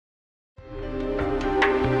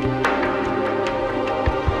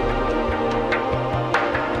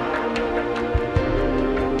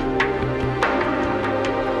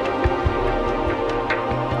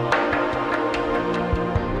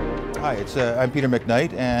I'm Peter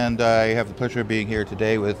McKnight, and I have the pleasure of being here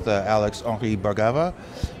today with Alexandre Henri-Bhargava,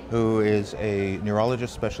 who is a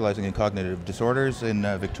neurologist specializing in cognitive disorders in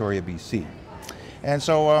Victoria, BC. And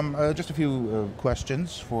so just a few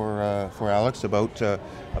questions for Alex about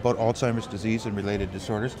Alzheimer's disease and related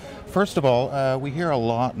disorders. First of all, we hear a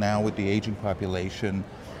lot now with the aging population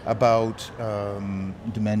about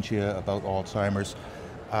dementia, about Alzheimer's.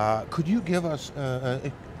 Could you give us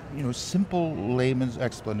a simple layman's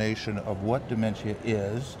explanation of what dementia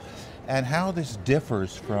is and how this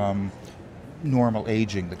differs from normal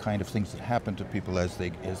aging, the kind of things that happen to people as they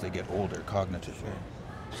get older cognitively?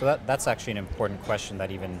 So that's actually an important question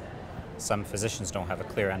that even some physicians don't have a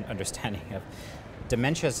clear understanding of.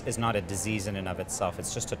 Dementia is not a disease in and of itself,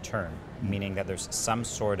 it's just a term, meaning that there's some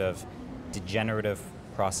sort of degenerative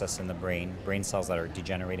process in the brain cells that are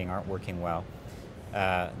degenerating, aren't working well,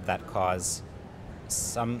 that cause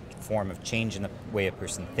some form of change in the way a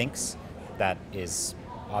person thinks that is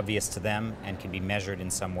obvious to them and can be measured in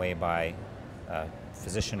some way by a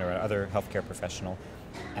physician or other healthcare professional,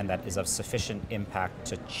 and that is of sufficient impact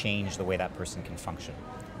to change the way that person can function.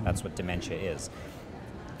 That's what dementia is.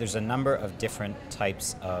 There's a number of different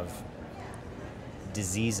types of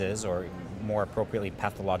diseases, or more appropriately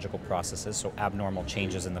pathological processes, so abnormal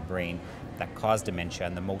changes in the brain that cause dementia,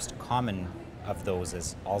 and the most common of those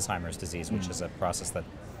is Alzheimer's disease, which is a process that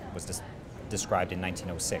was described in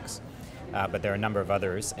 1906. But there are a number of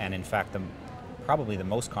others, and in fact probably the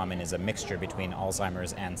most common is a mixture between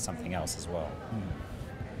Alzheimer's and something else as well.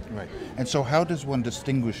 Right. And so how does one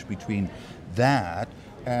distinguish between that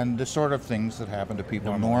and the sort of things that happen to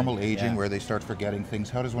people in normal aging, where they start forgetting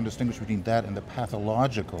things? How does one distinguish between that and the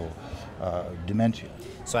pathological dementia?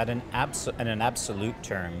 So at an absolute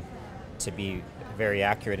term, to be very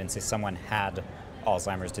accurate and say someone had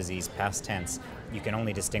Alzheimer's disease, past tense, you can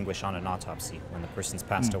only distinguish on an autopsy when the person's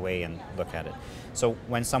passed away and look at it. So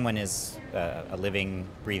when someone is a living,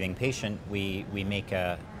 breathing patient, we make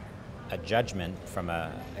a judgment from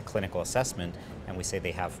a clinical assessment, and we say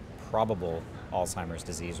they have probable Alzheimer's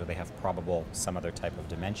disease or they have probable some other type of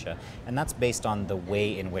dementia, and that's based on the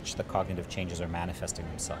way in which the cognitive changes are manifesting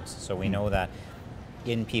themselves. So we know that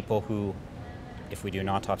in people who, if we do an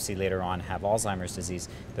autopsy later on, have Alzheimer's disease,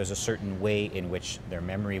 there's a certain way in which their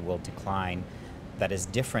memory will decline that is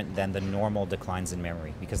different than the normal declines in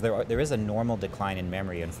memory, because there is a normal decline in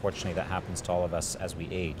memory, unfortunately, that happens to all of us as we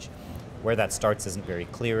age. Where that starts isn't very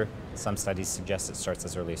clear. Some studies suggest it starts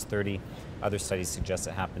as early as 30. Other studies suggest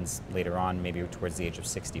it happens later on, maybe towards the age of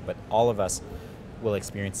 60. But all of us will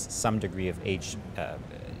experience some degree of age-related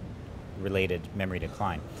memory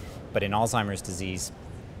decline. But in Alzheimer's disease,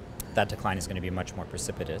 that decline is going to be much more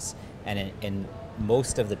precipitous. And in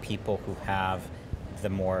most of the people who have the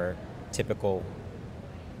more typical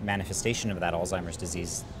manifestation of that Alzheimer's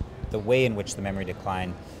disease, the way in which the memory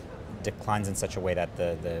declines in such a way that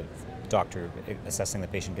the doctor assessing the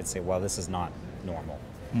patient can say, well, this is not normal.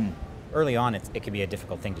 Early on, it can be a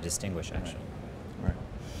difficult thing to distinguish, actually. Right.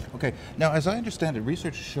 Okay. Now, as I understand it,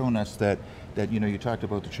 research has shown us that you talked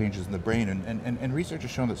about the changes in the brain, and research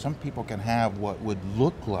has shown that some people can have what would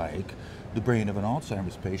look like the brain of an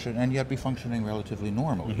Alzheimer's patient and yet be functioning relatively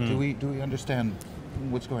normally. Do we understand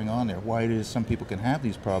what's going on there? Why it is some people can have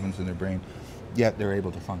these problems in their brain, yet they're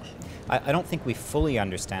able to function? I don't think we fully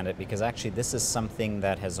understand it, because actually this is something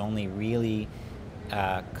that has only really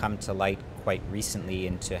come to light quite recently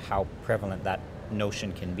into how prevalent that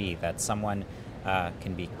notion can be, that someone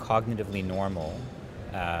can be cognitively normal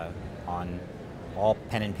on all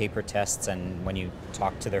pen and paper tests, and when you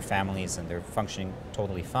talk to their families and they're functioning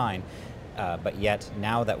totally fine, but yet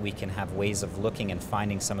now that we can have ways of looking and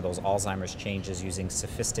finding some of those Alzheimer's changes using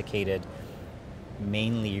sophisticated,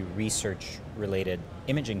 mainly research-related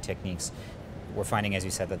imaging techniques, we're finding, as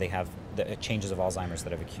you said, that they have the changes of Alzheimer's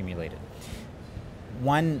that have accumulated.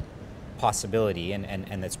 One possibility,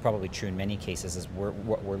 and that's probably true in many cases, is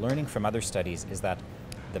what we're learning from other studies is that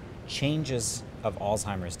the changes of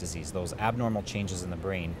Alzheimer's disease, those abnormal changes in the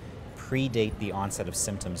brain, predate the onset of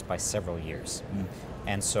symptoms by several years.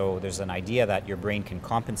 And so there's an idea that your brain can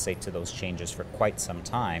compensate to those changes for quite some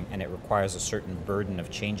time, and it requires a certain burden of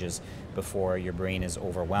changes before your brain is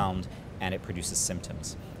overwhelmed and it produces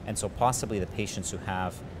symptoms. And so possibly the patients who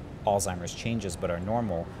have Alzheimer's changes but are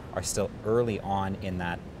normal are still early on in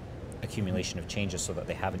that accumulation of changes, so that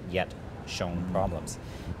they haven't yet shown problems.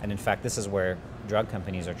 And in fact, this is where drug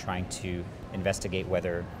companies are trying to investigate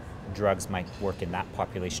whether drugs might work in that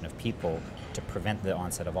population of people to prevent the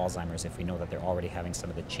onset of Alzheimer's if we know that they're already having some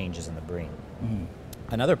of the changes in the brain.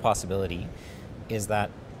 Another possibility is that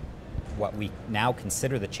what we now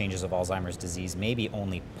consider the changes of Alzheimer's disease may be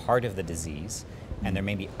only part of the disease, and there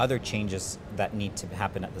may be other changes that need to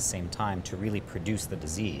happen at the same time to really produce the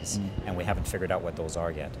disease, and we haven't figured out what those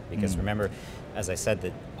are yet. Because remember, as I said,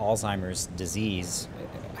 that Alzheimer's disease,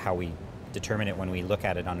 how we determine it when we look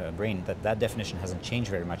at it on a brain, that definition hasn't changed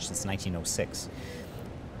very much since 1906.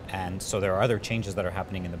 And so there are other changes that are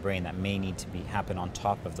happening in the brain that may need to happen on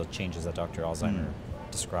top of the changes that Dr. Alzheimer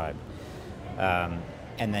described.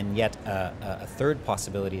 And then yet a third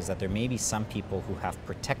possibility is that there may be some people who have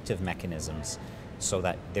protective mechanisms so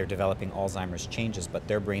that they're developing Alzheimer's changes, but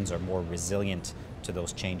their brains are more resilient to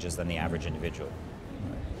those changes than the average individual.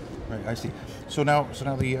 Right, I see. So now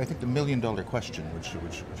I think the $1,000,000 question,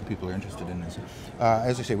 which people are interested in, is,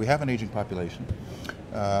 as I say, we have an aging population.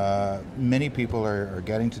 Many people are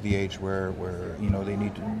getting to the age where they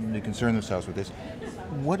need to concern themselves with this.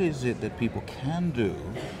 What is it that people can do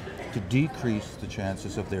to decrease the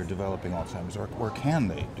chances of their developing Alzheimer's, or can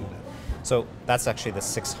they do that? So that's actually the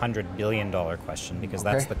 $600 billion question, because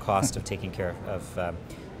that's the cost of taking care of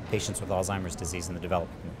patients with Alzheimer's disease in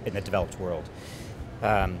the developed world.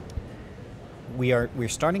 We're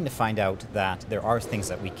starting to find out that there are things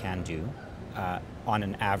that we can do on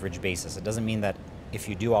an average basis. It doesn't mean that if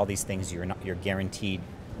you do all these things, you're guaranteed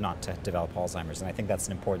not to develop Alzheimer's, and I think that's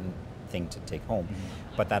an important thing to take home.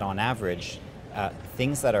 But that on average,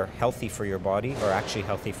 things that are healthy for your body are actually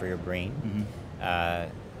healthy for your brain.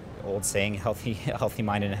 Old saying, healthy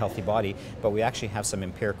mind in a healthy body, but we actually have some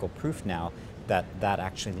empirical proof now that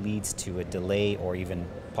actually leads to a delay or even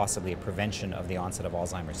possibly a prevention of the onset of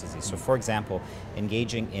Alzheimer's disease. So for example,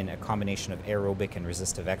 engaging in a combination of aerobic and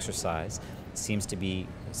resistive exercise seems to be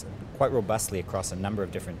quite robustly across a number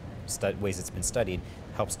of different ways it's been studied,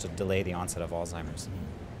 helps to delay the onset of Alzheimer's.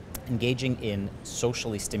 Engaging in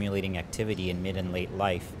socially stimulating activity in mid and late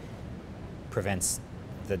life prevents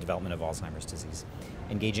the development of Alzheimer's disease.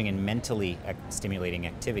 Engaging in mentally stimulating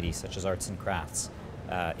activities such as arts and crafts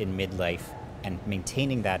in midlife and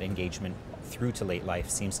maintaining that engagement through to late life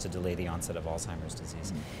seems to delay the onset of Alzheimer's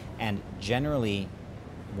disease. And generally,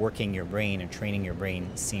 working your brain and training your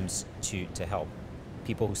brain seems to help.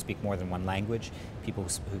 People who speak more than one language, people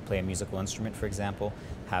who play a musical instrument, for example,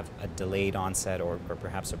 have a delayed onset or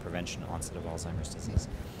perhaps a prevention onset of Alzheimer's disease.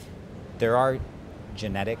 There are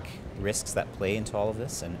genetic risks that play into all of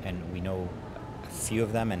this, and we know a few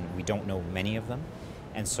of them, and we don't know many of them.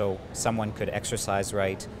 And so someone could exercise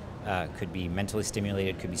right, could be mentally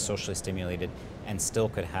stimulated, could be socially stimulated, and still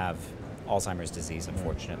could have Alzheimer's disease,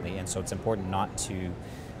 unfortunately. And so it's important not to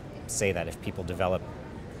say that if people develop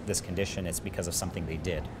this condition, it's because of something they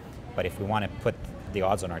did. But if we want to put the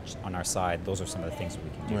odds on our side, those are some of the things that we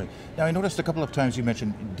can do. Right. Now, I noticed a couple of times you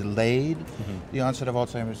mentioned delayed the onset of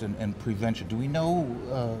Alzheimer's and prevention. Do we know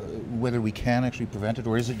whether we can actually prevent it,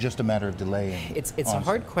 or is it just a matter of delaying? It's a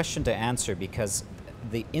hard question to answer, because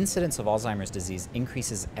the incidence of Alzheimer's disease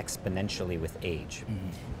increases exponentially with age.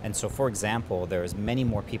 And so, for example, there's many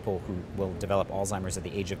more people who will develop Alzheimer's at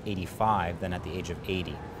the age of 85 than at the age of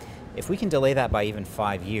 80. If we can delay that by even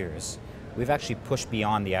 5 years, we've actually pushed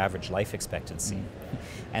beyond the average life expectancy.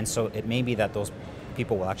 And so it may be that those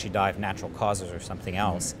people will actually die of natural causes or something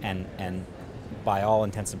else, and by all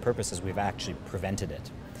intents and purposes, we've actually prevented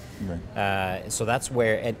it. So that's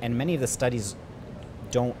where, and many of the studies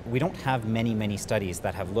we don't have many studies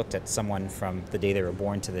that have looked at someone from the day they were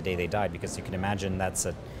born to the day they died, because you can imagine that's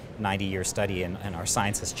a 90-year study, and our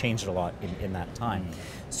science has changed a lot in that time.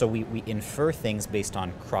 So we infer things based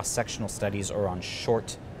on cross-sectional studies or on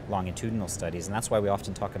short longitudinal studies, and that's why we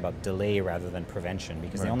often talk about delay rather than prevention,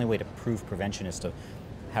 because the only way to prove prevention is to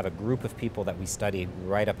have a group of people that we study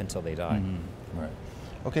right up until they die. Right.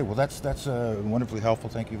 Okay, well that's wonderfully helpful.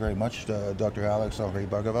 Thank you very much, Dr. Alexandre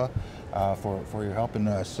Henri-Bhargava, for your help in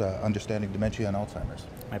us understanding dementia and Alzheimer's.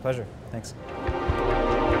 My pleasure. Thanks.